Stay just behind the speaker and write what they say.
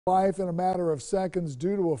Life in a matter of seconds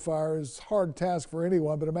due to a fire is a hard task for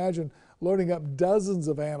anyone, but imagine loading up dozens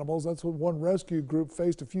of animals. That's what one rescue group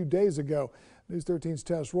faced a few days ago. News 13's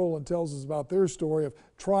Tess Rowland tells us about their story of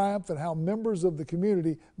triumph and how members of the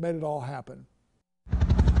community made it all happen. It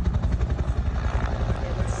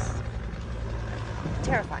was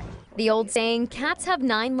terrifying. The old saying, cats have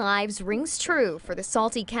 9 lives, rings true for the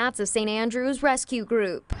Salty Cats of St. Andrews Rescue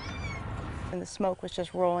Group. And the smoke was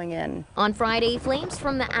just rolling in. On Friday, flames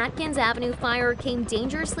from the Atkins Avenue fire came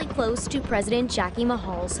dangerously close to President Jackie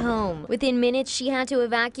Mahal's home. Within minutes, she had to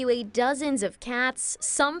evacuate dozens of cats,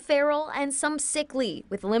 some feral and some sickly,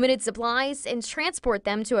 with limited supplies, and transport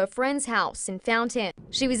them to a friend's house in Fountain.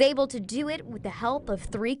 She was able to do it with the help of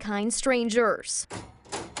 3 kind strangers.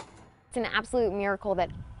 It's an absolute miracle that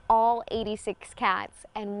all 86 cats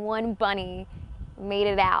and 1 bunny made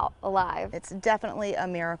it out alive. It's definitely a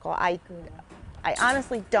miracle. I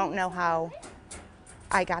honestly don't know how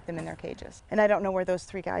I got them in their cages. And I don't know where those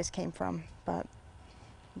 3 guys came from, but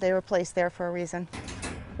they were placed there for a reason.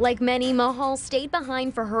 Like many, Mahal stayed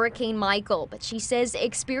behind for Hurricane Michael, but she says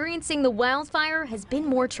experiencing the wildfire has been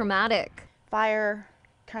more traumatic. Fire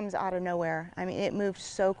comes out of nowhere. I mean, it moved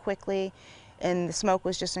so quickly, and the smoke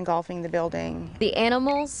was just engulfing the building. The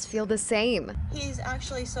animals feel the same. He's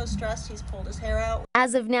actually so stressed he's pulled his hair out.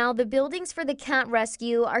 As of now, the buildings for the cat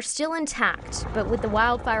rescue are still intact, but with the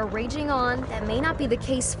wildfire raging on, that may not be the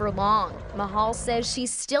case for long. Mahal says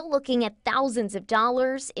she's still looking at thousands of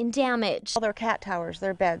dollars in damage. All their cat towers,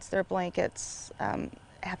 their beds, their blankets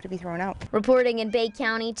have to be thrown out. Reporting in Bay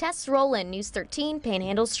County, Tess Rowland, News 13,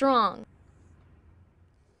 Panhandle Strong.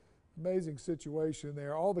 Amazing situation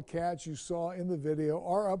there. All the cats you saw in the video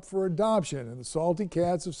are up for adoption, and the Salty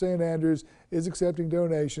Cats of St. Andrews is accepting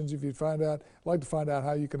donations. If you'd like to find out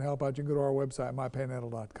how you can help out, you can go to our website,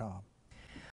 mypanhandle.com.